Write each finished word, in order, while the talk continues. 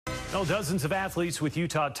Well, dozens of athletes with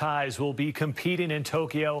Utah ties will be competing in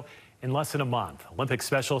Tokyo in less than a month. Olympic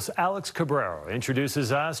specialist Alex Cabrera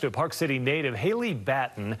introduces us to Park City native Haley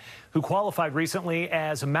Batten, who qualified recently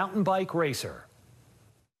as a mountain bike racer.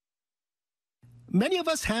 Many of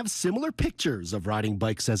us have similar pictures of riding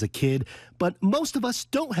bikes as a kid, but most of us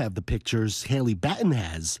don't have the pictures Haley Batten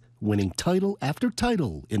has, winning title after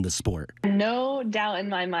title in the sport. No doubt in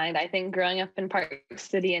my mind, I think growing up in Park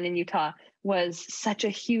City and in Utah was such a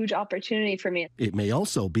huge opportunity for me. It may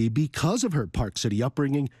also be because of her Park City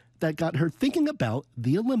upbringing that got her thinking about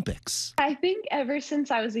the Olympics. I think ever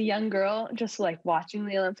since I was a young girl, just like watching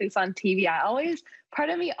the Olympics on TV, part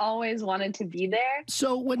of me always wanted to be there.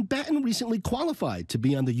 So when Batten recently qualified to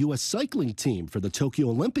be on the U.S. cycling team for the Tokyo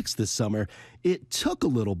Olympics this summer, it took a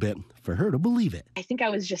little bit for her to believe it. I think I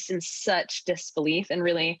was just in such disbelief, and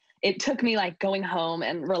really it took me like going home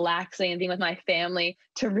and relaxing and being with my family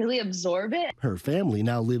to really absorb it. Her family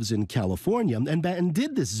now lives in California, and Batten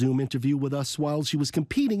did this Zoom interview with us while she was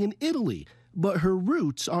competing in Italy. But her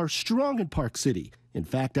roots are strong in Park City. In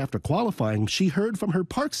fact, after qualifying, she heard from her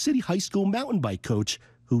Park City High School mountain bike coach,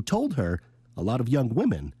 who told her a lot of young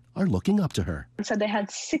women are looking up to her. Said they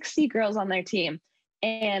had 60 girls on their team.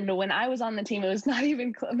 And when I was on the team, it was not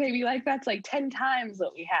even maybe like that's like 10 times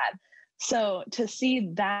what we had. So to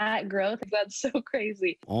see that growth, that's so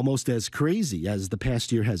crazy. Almost as crazy as the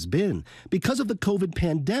past year has been. Because of the COVID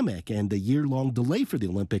pandemic and the year-long delay for the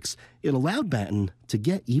Olympics, it allowed Batten to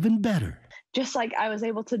get even better. Just like I was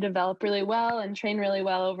able to develop really well and train really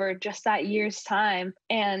well over just that year's time.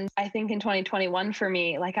 And I think in 2021 for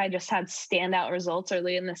me, like I just had standout results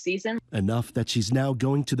early in the season. Enough that she's now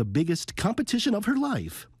going to the biggest competition of her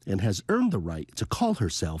life and has earned the right to call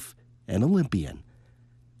herself an Olympian.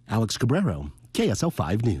 Alex Cabrera, KSL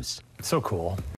 5 News. So cool.